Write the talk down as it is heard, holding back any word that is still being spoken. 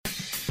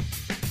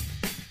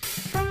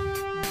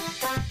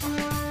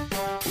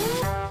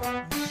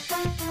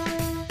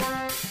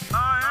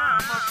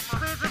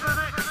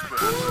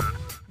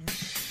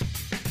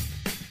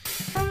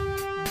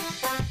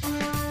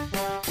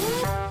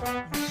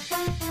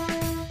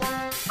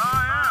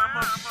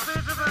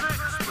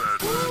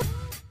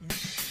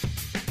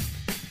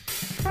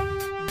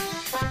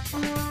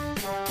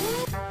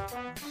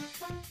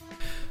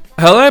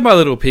Hello, my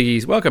little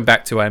piggies. Welcome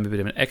back to I'm a Bit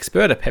of an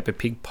Expert, a Peppa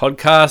Pig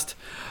podcast.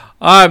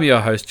 I'm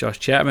your host, Josh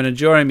Chapman, and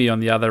joining me on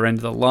the other end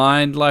of the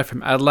line, live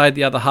from Adelaide,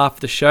 the other half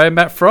of the show,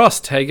 Matt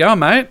Frost. How you going,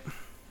 mate?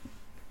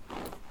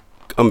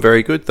 I'm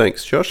very good,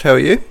 thanks, Josh. How are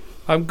you?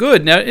 I'm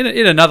good. Now,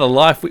 in another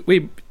life,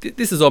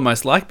 this is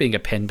almost like being a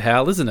pen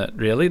pal, isn't it,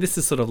 really? This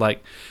is sort of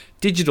like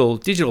digital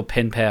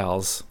pen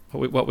pals,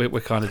 what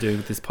we're kind of doing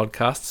with this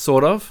podcast,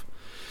 sort of.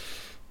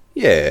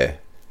 Yeah,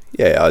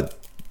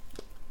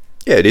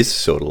 it is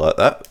sort of like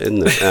that,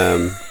 isn't it?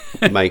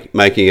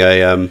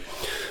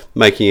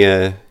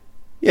 Making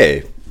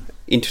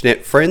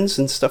internet friends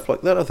and stuff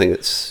like that. I think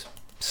it's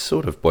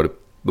sort of what a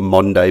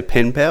modern day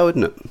pen pal,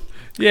 isn't it?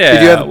 Yeah.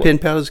 Did you have a pen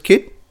pal as a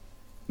kid?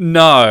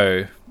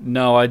 No,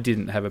 I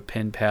didn't have a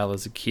pen pal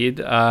as a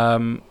kid.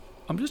 I'm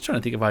just trying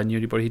to think if I knew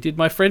anybody who did.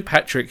 My friend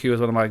Patrick, who was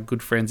one of my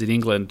good friends in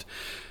England,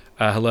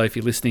 hello if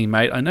you're listening,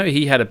 mate. I know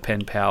he had a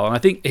pen pal, and I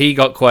think he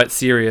got quite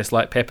serious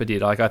like Peppa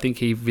did. Like I think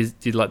he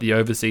did like the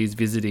overseas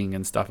visiting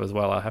and stuff as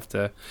well. I have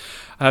to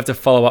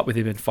follow up with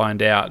him and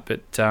find out.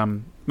 But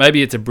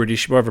maybe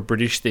it's more of a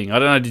British thing. I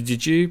don't know.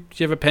 Did you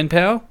have a pen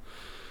pal?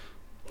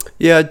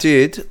 Yeah, I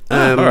did.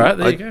 All right,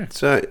 there you go.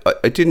 So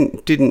I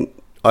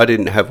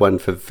didn't have one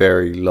for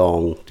very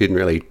long. Didn't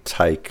really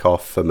take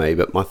off for me.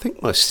 But I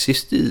think my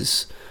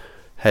sisters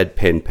had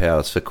pen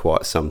pals for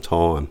quite some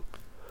time.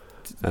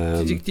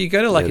 Do you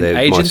go to like an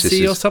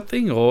agency or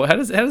something, or how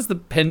does the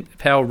pen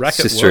pal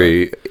racket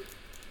work?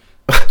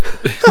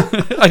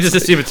 I just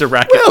assume it's a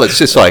racket. Well, it's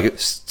just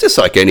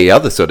like any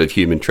other sort of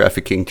human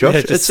trafficking,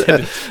 Josh.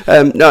 Yeah,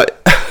 no,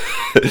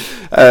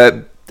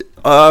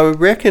 I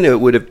reckon it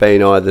would have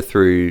been either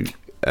through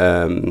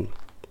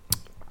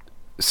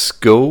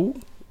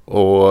school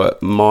or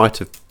might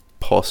have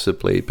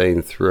possibly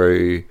been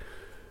through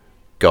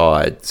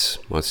guides.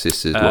 My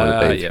sisters might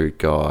have been through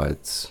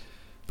guides.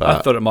 I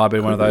thought it might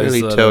be one of those.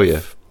 Really tell you.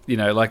 You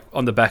know, like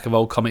on the back of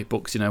old comic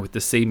books, you know, with the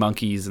sea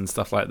monkeys and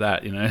stuff like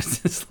that. You know,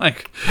 it's just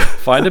like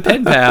find a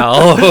pen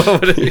pal,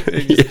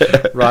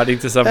 writing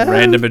to some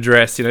random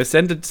address. You know,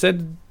 send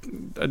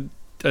an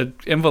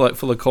envelope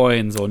full of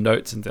coins or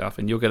notes and stuff,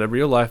 and you'll get a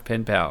real life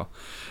pen pal.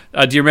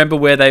 Do you remember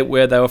where they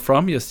were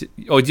from?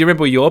 Or do you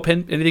remember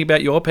anything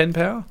about your pen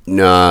pal?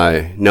 No,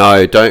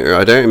 I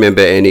don't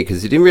remember any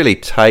because it didn't really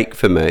take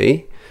for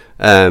me.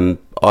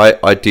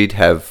 I did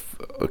have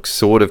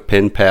sort of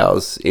pen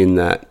pals in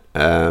that.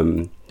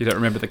 You don't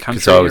remember the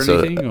country or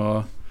anything,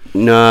 or?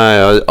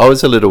 No, I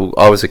was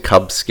a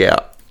Cub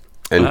Scout,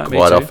 and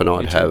quite often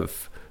I'd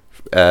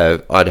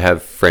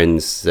have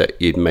friends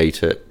that you'd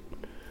meet at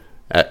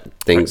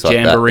things like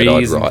that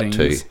I'd write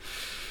to.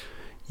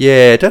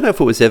 Yeah, I don't know if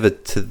it was ever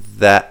to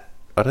that.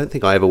 I don't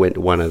think I ever went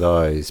to one of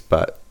those,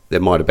 but there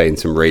might have been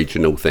some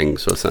regional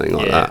things or something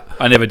like that.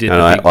 I never did.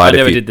 I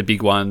never did the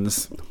big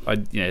ones.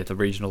 The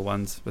regional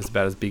ones was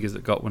about as big as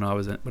it got when I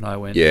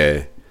went.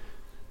 Yeah,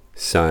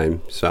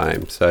 same.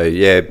 So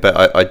yeah,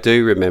 but I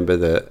do remember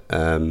that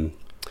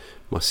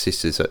my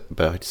sisters.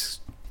 But I just,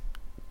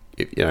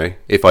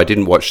 if I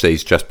didn't watch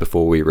these just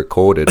before we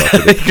recorded,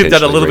 I could have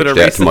done a little bit of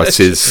research to my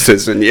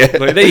sisters and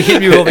they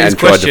hit me with all these and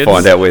questions. Tried to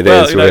find out where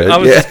theirs were.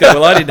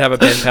 I didn't have a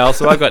pen pal,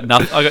 so I got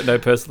no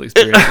personal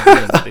experience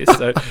with this.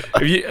 So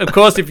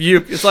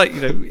it's like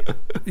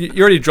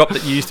you already dropped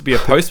that you used to be a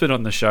postman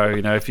on the show,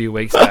 a few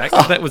weeks back.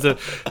 That was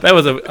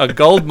a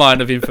gold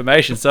mine of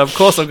information. So of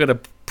course I'm going to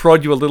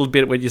prod you a little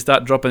bit when you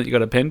start dropping that you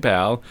got a pen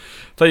pal.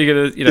 Thought you're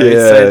going to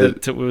say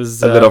that it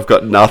was and that I've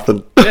got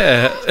nothing.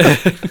 Yeah.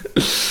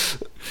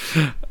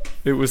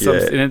 It was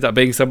it ended up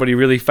being somebody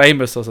really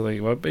famous or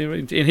something,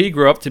 and he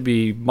grew up to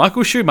be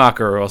Michael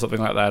Schumacher or something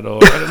like that. Or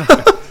I don't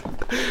know.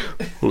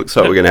 Looks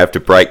like we're going to have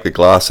to break the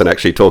glass and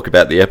actually talk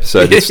about the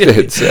episode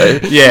instead. So.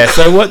 Yeah.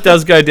 So what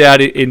does go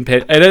down in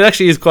pen? And it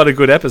actually is quite a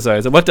good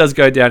episode. So what does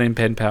go down in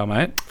pen pal,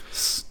 mate?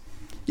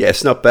 Yeah,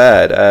 it's not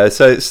bad.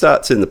 So it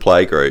starts in the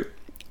playgroup,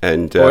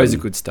 and always a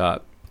good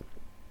start.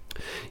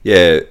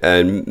 Yeah,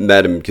 and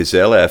Madame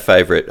Gazelle, our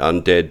favourite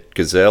undead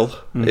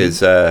gazelle,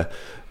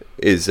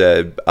 is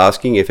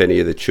asking if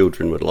any of the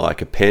children would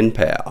like a pen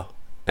pal,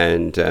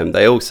 and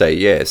they all say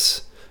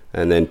yes,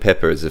 and then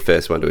Peppa is the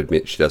first one to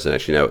admit she doesn't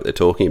actually know what they're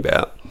talking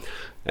about,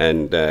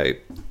 and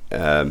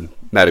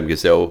Madame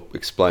Gazelle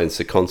explains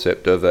the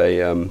concept of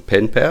a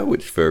pen pal,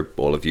 which for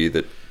all of you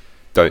that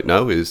don't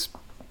know is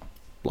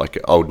like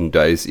an olden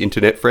days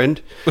internet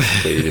friend,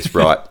 where you just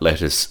write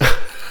letters.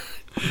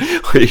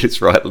 Where you just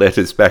write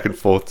letters back and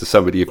forth to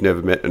somebody you've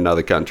never met in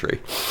another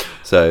country.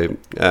 So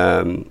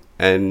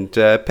and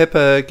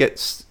Peppa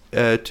gets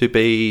to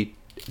be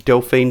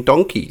Delphine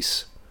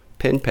Donkey's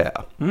pen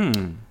pal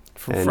from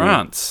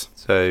France.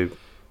 So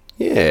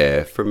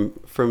yeah, from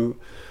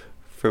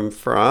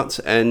France,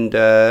 and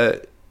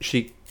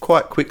she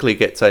quite quickly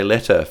gets a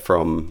letter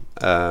from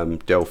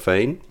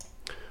Delphine,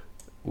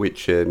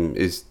 which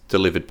is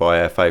delivered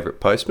by our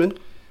favourite postman,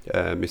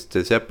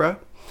 Mr. Zebra.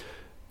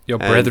 Your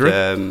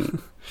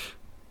brethren?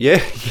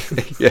 Yeah.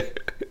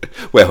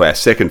 Well, our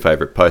second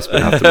favourite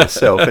postman after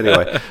myself,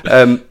 anyway.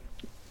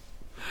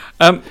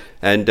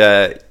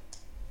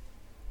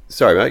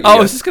 Sorry, mate. I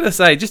was just going to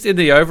say, just in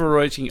the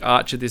overarching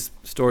arch of this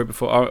story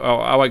before,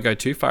 I won't go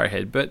too far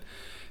ahead, but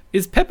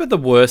is Pepper the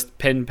worst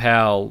pen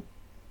pal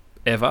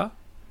ever?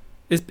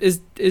 Is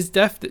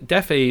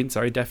Daphne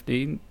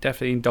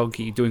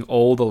Donkey doing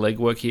all the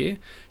legwork here?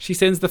 She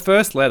sends the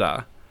first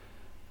letter,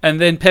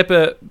 and then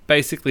Pepper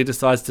basically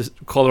decides to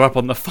call her up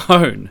on the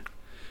phone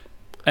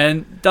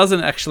and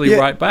doesn't actually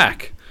write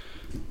back.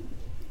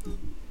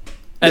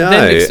 And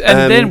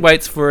then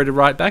waits for her to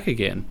write back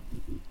again.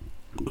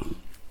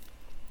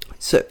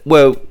 So,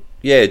 well,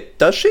 yeah,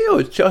 does she? Or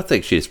I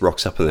think she just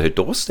rocks up on her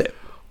doorstep.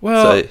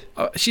 Well,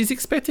 she's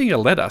expecting a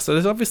letter, so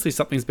there's obviously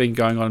something's been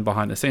going on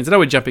behind the scenes. I know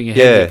we're jumping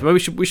ahead, but maybe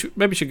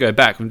we should go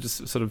back and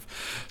just sort of.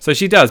 So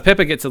she does.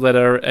 Pepper gets a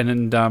letter,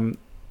 and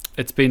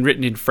it's been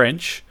written in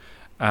French,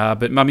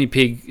 but Mummy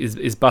Pig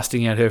is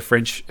busting out her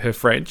French,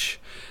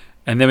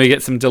 and then we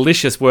get some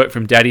delicious work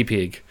from Daddy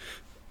Pig.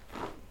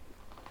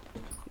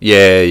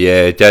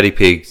 Yeah. Daddy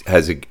Pig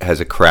has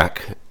a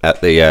crack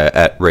at the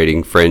at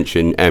reading French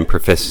and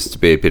professes to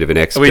be a bit of an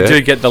expert. We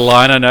do get the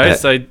line, I know.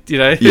 So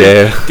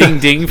ding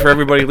ding for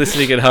everybody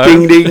listening at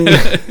home. Ding ding.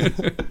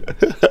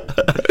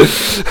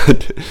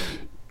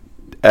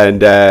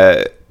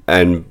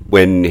 And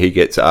when he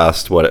gets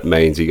asked what it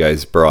means, he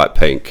goes bright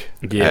pink,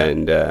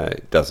 and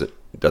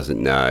doesn't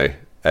know,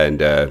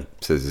 and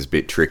says it's a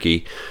bit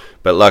tricky.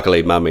 But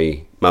luckily,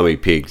 Mummy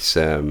Pig's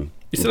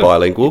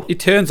bilingual. He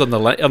turns on the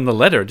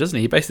letter, doesn't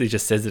he? He basically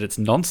just says that it's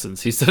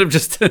nonsense. He sort of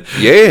just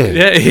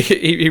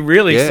he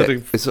really sort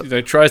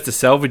of tries to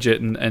salvage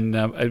it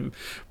and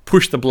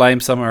push the blame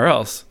somewhere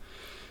else.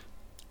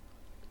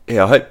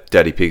 Yeah, I hope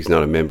Daddy Pig's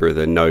not a member of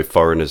the No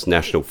Foreigners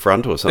National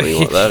Front or something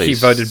like that. He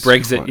voted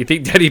Brexit. You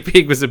think Daddy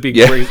Pig was a big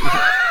Brexit?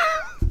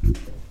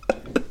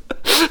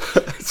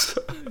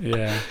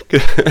 Yeah.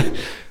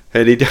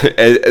 And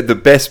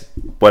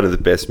one of the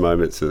best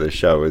moments of the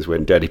show is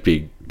when Daddy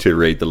Pig, to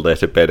read the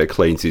letter better,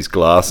 cleans his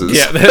glasses.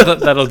 Yeah,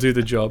 that'll do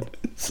the job.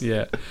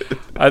 Yeah,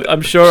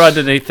 I'm sure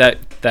underneath that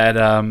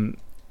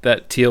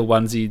teal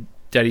onesie,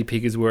 Daddy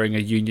Pig is wearing a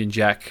Union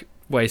Jack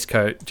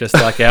waistcoat, just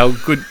like our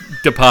good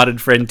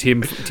departed friend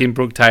Tim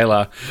Brooke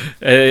Taylor.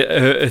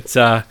 It's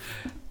I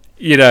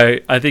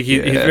think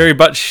he's very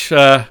much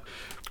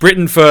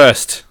Britain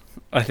first.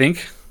 I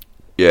think.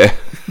 Yeah.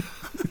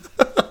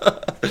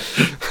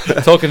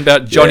 Talking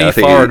about Johnny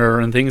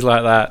Foreigner and things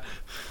like that.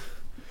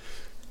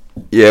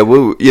 Yeah,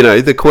 well,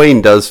 the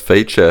Queen does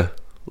feature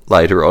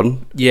later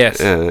on. Yes.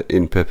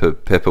 In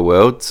Pepper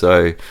World.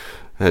 So,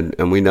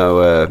 and we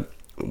know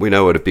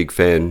what a big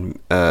fan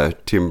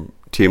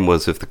Tim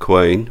was of the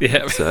Queen.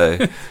 Yeah.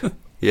 So,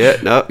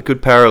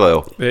 good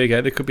parallel. There you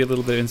go. There could be a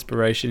little bit of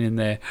inspiration in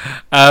there.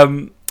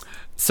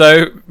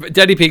 So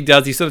Daddy Pig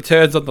does. He sort of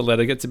turns on the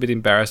letter, gets a bit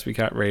embarrassed. We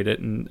can't read it,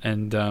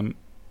 and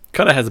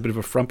kind of has a bit of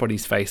a frump on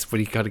his face when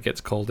he kind of gets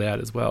called out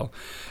as well.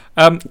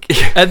 And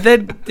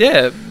then,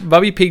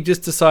 Mummy Pig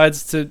just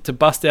decides to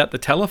bust out the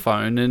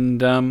telephone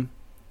and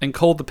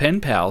call the pen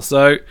pal.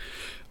 So,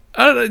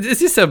 I don't know, is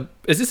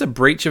this a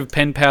breach of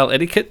pen pal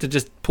etiquette to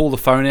just pull the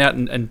phone out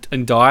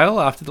and dial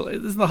after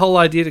isn't the whole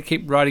idea to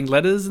keep writing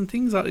letters and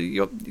things?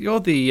 You're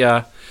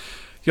the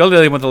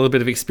only one with a little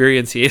bit of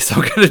experience here, so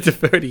I'm going to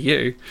defer to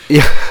you.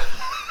 Yeah.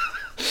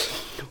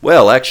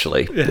 Well,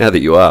 actually, now that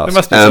you ask, there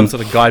must be some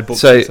sort of guidebook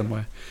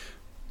somewhere.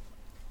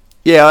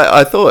 Yeah,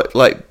 I thought,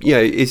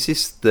 is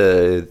this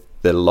the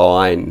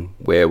line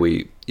where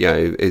we,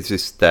 is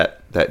this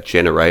that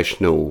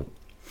generational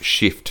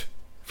shift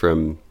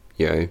from,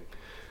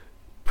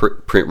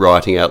 print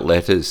writing out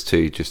letters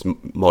to just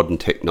modern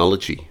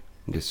technology?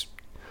 And just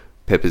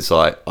Pepper's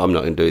like, I'm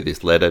not going to do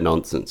this letter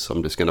nonsense.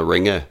 I'm just going to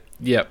ring her.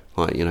 Yep.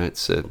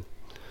 It's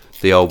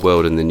the old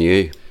world and the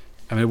new.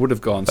 I mean, it would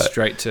have gone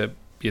straight to,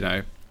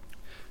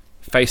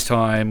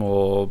 FaceTime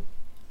or,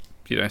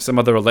 some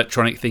other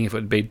electronic thing if it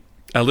would be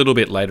a little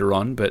bit later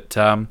on, but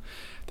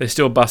they're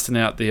still busting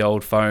out the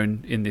old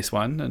phone in this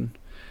one, and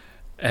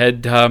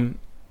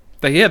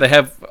they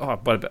have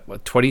about a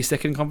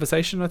 20-second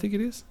conversation, I think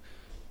it is.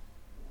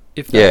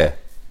 If that.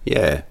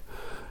 Yeah,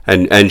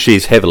 and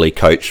she's heavily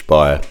coached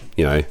by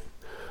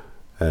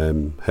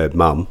her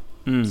mum.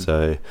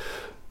 So,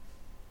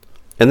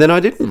 and then I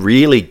didn't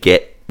really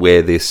get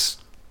where this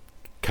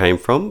came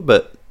from,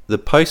 but the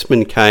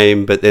postman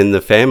came, but then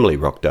the family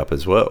rocked up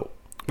as well.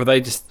 Were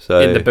they just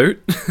in the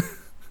boot?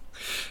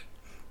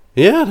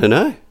 Yeah, I don't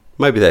know.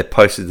 Maybe they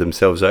posted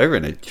themselves over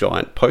in a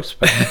giant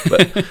postbag,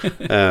 but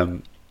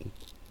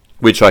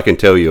which I can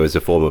tell you as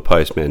a former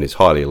postman is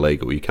highly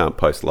illegal. You can't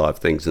post live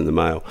things in the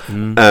mail.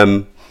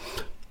 So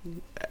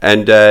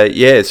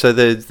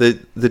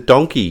the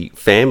Donkey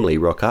family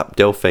rock up,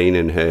 Delphine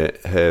and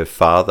her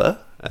father,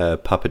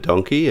 Papa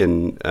Donkey,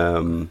 and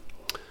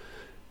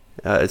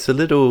it's a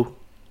little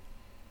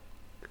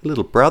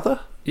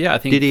brother. Yeah, I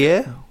think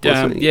Didier.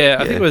 I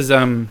think it was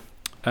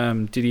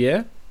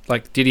Didier.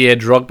 Like Didier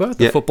Drogba,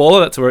 the footballer.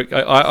 That's where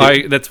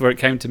that's where it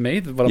came to me.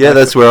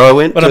 That's where I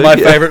went. One of my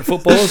favourite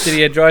footballers,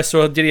 Didier Drogba. I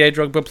saw Didier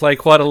Drogba play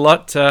quite a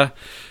lot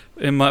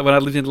when I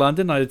lived in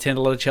London, I attend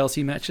a lot of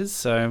Chelsea matches,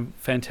 so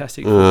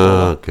fantastic.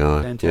 Oh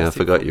God! Fantastic I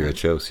forgot you're a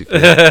Chelsea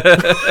fan.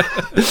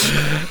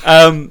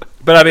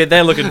 But I mean,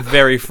 they're looking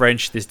very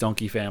French. This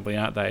donkey family,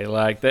 aren't they?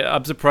 Like,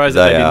 I'm surprised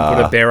that they didn't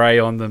put a beret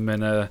on them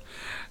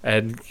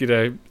and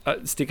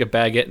stick a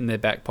baguette in their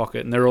back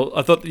pocket. And they're all.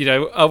 I thought,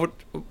 I would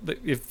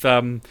if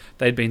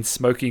they'd been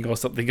smoking or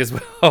something as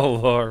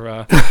well,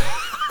 or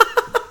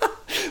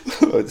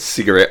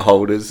cigarette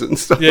holders and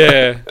stuff.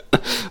 Yeah.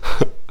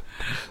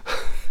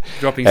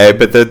 Dropping.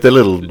 But the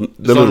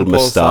little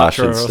moustache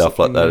and stuff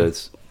like that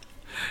is.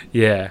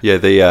 Yeah. Yeah.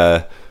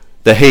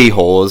 The hee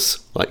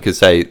haws, like, because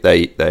they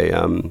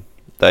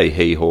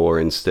hee haw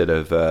instead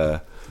of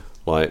for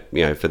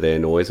their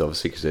noise,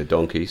 obviously, because they're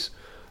donkeys.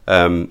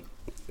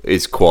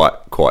 Is quite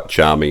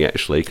charming,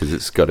 actually, because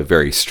it's got a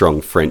very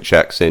strong French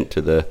accent to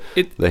the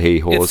hee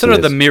haws. It's sort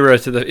of the mirror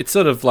to the. It's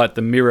sort of like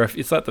the mirror.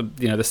 It's like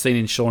the scene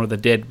in Shaun of the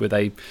Dead where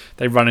they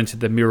run into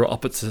the mirror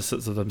opposites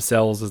of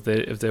themselves as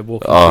they're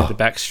walking through the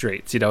back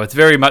streets. It's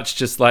very much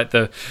just like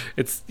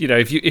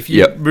if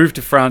you move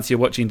to France, you're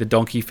watching the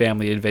donkey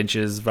family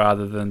adventures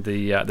rather than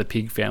the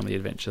pig family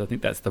adventures. I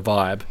think that's the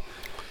vibe.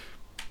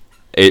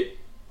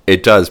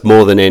 It does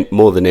more than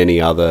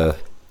any other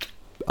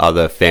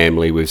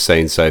family we've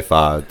seen so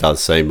far. It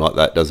does seem like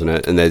that, doesn't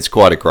it? And there's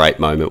quite a great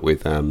moment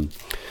with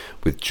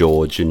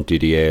George and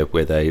Didier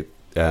where they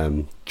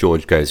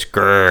George goes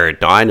grrr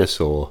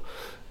dinosaur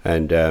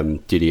and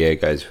Didier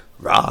goes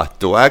rah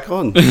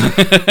dragon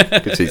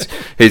because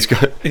he's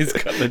got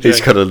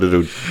a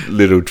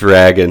little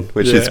dragon,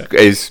 which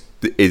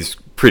is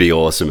pretty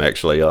awesome,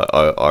 actually.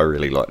 I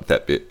really liked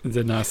that bit. It's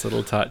a nice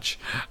little touch.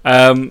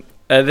 And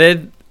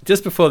then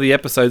just before the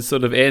episode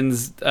sort of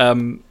ends,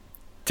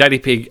 Daddy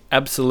Pig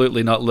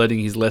absolutely not learning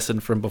his lesson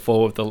from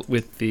before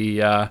with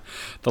the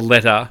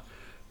letter,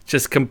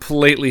 just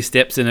completely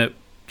steps in it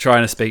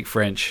trying to speak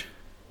French.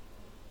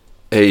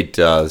 He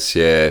does,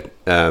 yeah.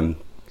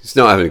 He's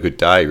not having a good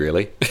day,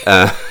 really.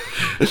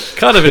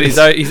 Kind of in his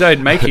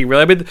own making,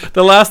 really. I mean,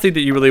 the last thing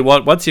that you really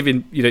want once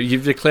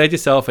you've declared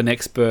yourself an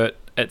expert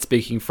at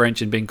speaking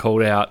French and being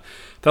called out,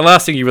 the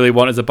last thing you really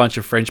want is a bunch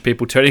of French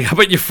people turning up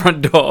at your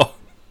front door.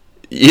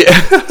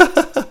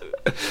 Yeah.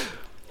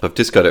 I've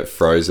just got it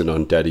frozen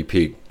on Daddy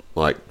Pig,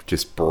 like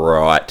just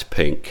bright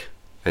pink,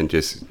 and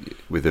just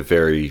with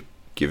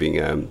giving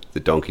the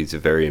donkeys a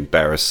very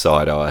embarrassed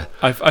side eye.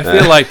 I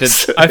feel like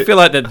that. I feel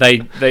like that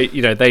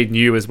they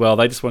knew as well.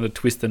 They just wanted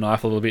to twist the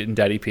knife a little bit in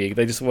Daddy Pig.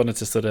 They just wanted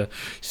to sort of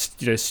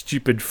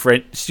stupid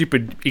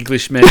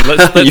Englishman.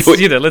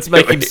 Let's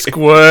make him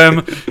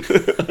squirm.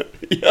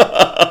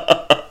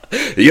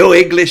 You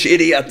English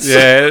idiots!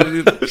 Yeah,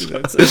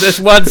 it's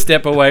one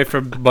step away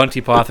from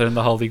Monty Python and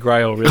the Holy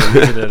Grail, really,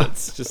 isn't it?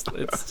 It's just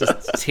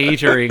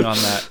teetering on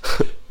that.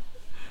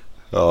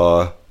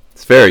 Oh,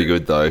 it's very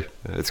good though.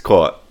 It's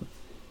quite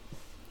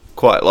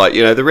like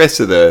the rest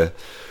of the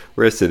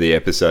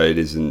episode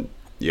isn't.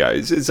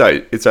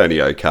 It's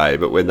only okay,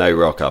 but when they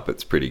rock up,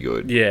 it's pretty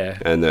good. Yeah,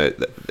 and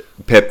the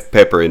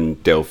Pepper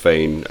and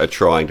Delphine are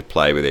trying to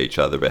play with each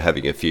other, but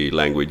having a few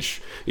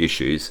language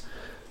issues.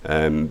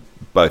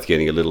 Both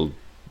getting a little,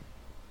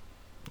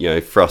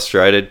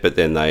 frustrated, but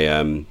then they,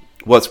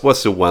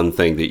 what's the one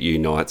thing that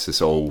unites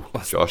us all,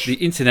 Josh? The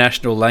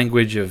international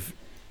language of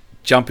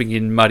jumping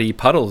in muddy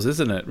puddles,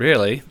 isn't it?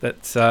 Really,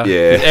 that's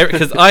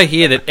because I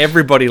hear that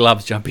everybody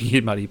loves jumping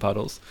in muddy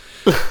puddles.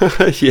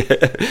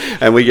 Yeah,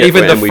 and we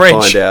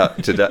find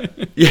out today.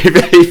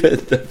 Even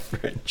the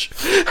French,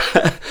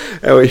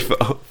 and we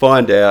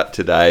find out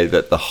today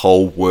that the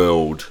whole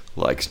world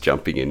likes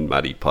jumping in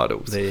muddy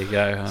puddles. There you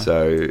go. Huh?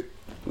 So.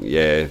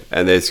 Yeah,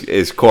 and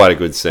there's quite a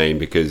good scene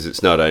because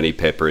it's not only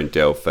Pepper and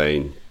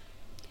Delphine,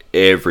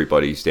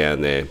 everybody's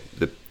down there.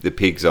 The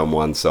pigs on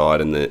one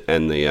side and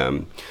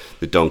the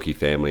donkey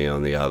family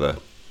on the other.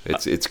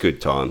 It's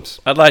good times.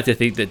 I'd like to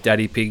think that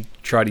Daddy Pig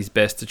tried his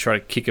best to try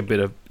to kick a bit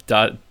of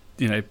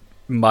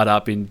mud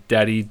up in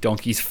Daddy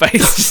Donkey's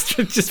face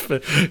just for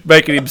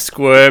making him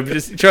squirm,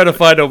 just trying to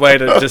find a way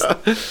to just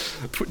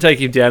take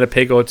him down a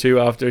peg or two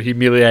after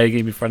humiliating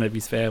him in front of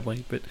his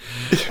family. But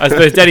I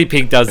suppose Daddy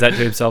Pig does that to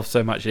himself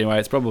so much anyway.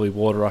 It's probably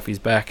water off his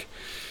back.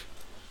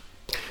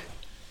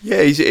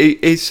 Yeah,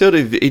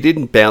 he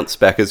didn't bounce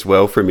back as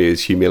well from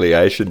his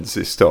humiliations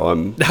this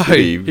time. No,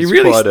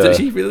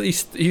 he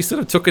sort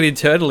of took it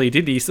internally,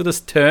 didn't he? He sort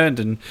of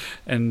turned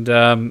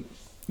and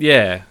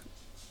yeah.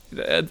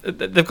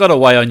 They've got a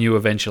way on you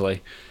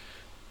eventually.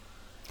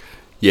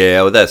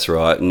 Yeah, well, that's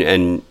right,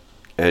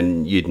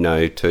 and you'd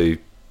know too.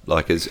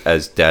 Like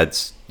as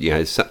dads,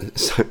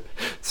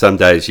 some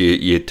days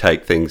you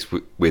take things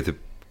with a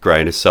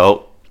grain of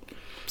salt.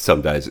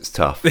 Some days it's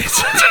tough.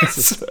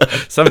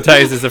 Some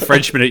days there's a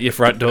Frenchman at your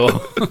front door.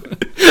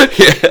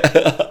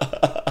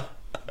 Yeah.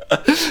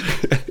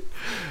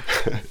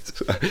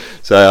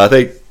 So I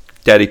think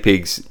Daddy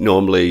Pig's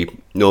normally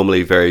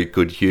very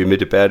good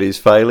humoured about his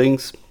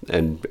failings,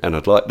 and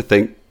I'd like to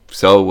think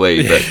so are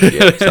we, but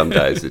yeah, some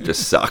days it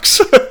just sucks.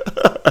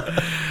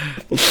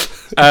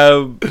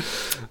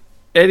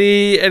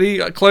 Any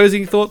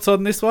closing thoughts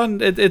on this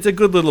one? It's a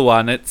good little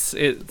one.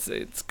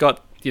 It's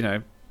got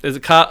there's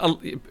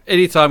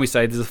anytime we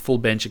say there's a full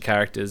bench of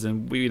characters,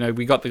 and we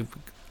got the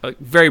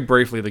very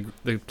briefly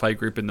the play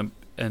group and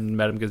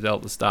Madame Gazelle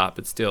at the start,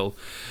 but still,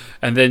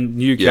 and then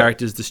new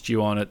characters to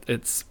stew on.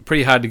 It's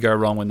pretty hard to go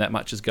wrong when that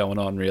much is going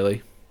on,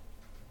 really.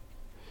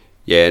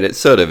 Yeah, and it's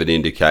sort of an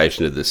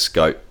indication of the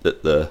scope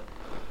that the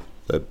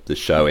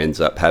show ends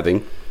up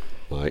having.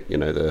 Like,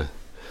 the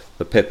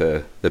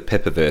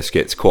Pepperverse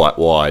gets quite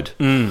wide,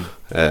 and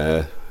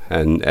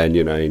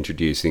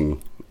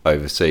introducing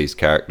overseas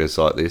characters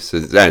like this.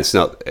 And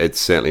it's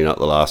certainly not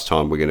the last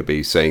time we're going to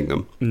be seeing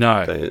them.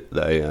 No,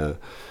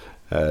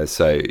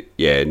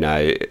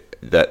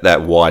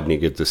 that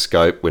widening of the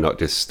scope. We're not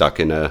just stuck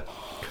in a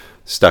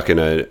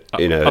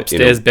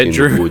upstairs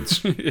bedroom in the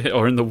woods.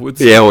 or in the woods.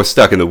 Yeah, we're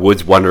stuck in the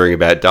woods wondering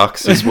about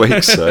ducks this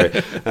week. So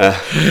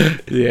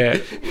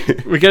yeah,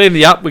 we're getting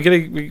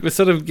we're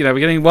sort of we're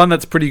getting one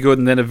that's pretty good,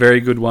 and then a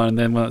very good one, and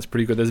then one that's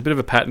pretty good. There's a bit of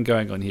a pattern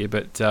going on here,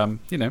 but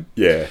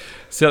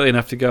certainly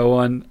enough to go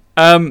on.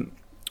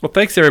 Well,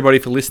 thanks everybody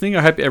for listening.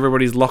 I hope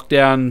everybody's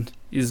lockdown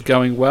is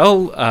going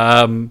well.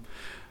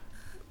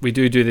 We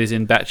do these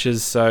in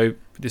batches, so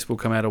this will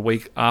come out a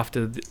week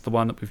after the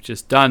one that we've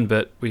just done,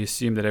 but we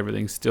assume that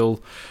everything's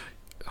still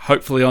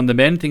hopefully on the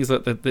mend. Things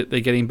like that, they're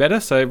getting better,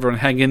 so everyone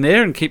hang in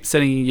there and keep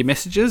sending your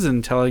messages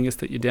and telling us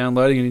that you're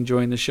downloading and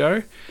enjoying the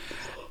show.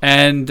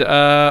 And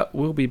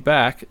we'll be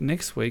back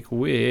next week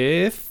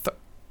with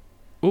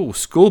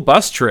school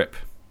bus trip.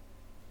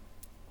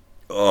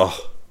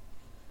 Oh,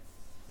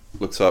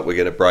 looks like we're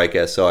going to break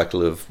our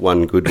cycle of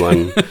one good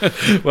one,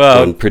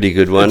 one pretty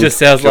good one. It just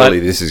sounds Surely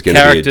like this is going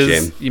to be a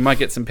gem. You might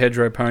get some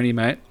Pedro Pony,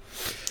 mate.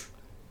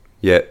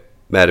 Yeah,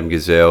 Madame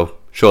Gazelle.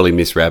 Surely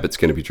Miss Rabbit's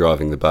going to be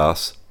driving the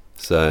bus.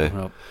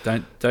 So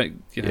don't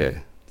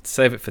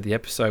save it for the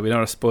episode. We don't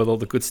want to spoil all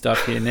the good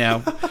stuff here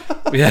now.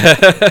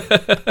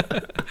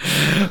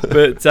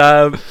 But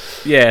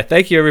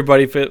thank you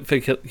everybody for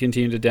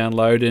continuing to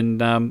download,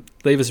 and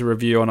leave us a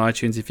review on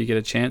iTunes if you get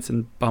a chance,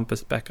 and bump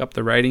us back up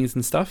the ratings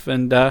and stuff.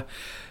 And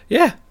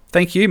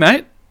thank you,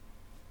 mate.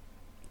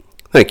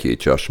 Thank you,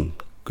 Josh, and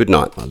good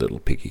night, my little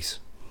piggies.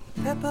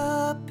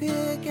 Peppa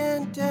Pig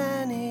and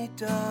Danny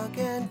Dog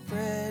and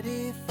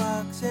Freddy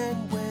Fox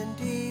and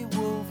Wendy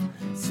Wolf,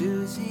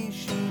 Susie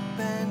Sheep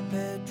and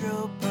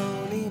Pedro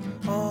Pony,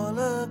 all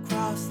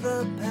across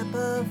the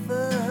Peppa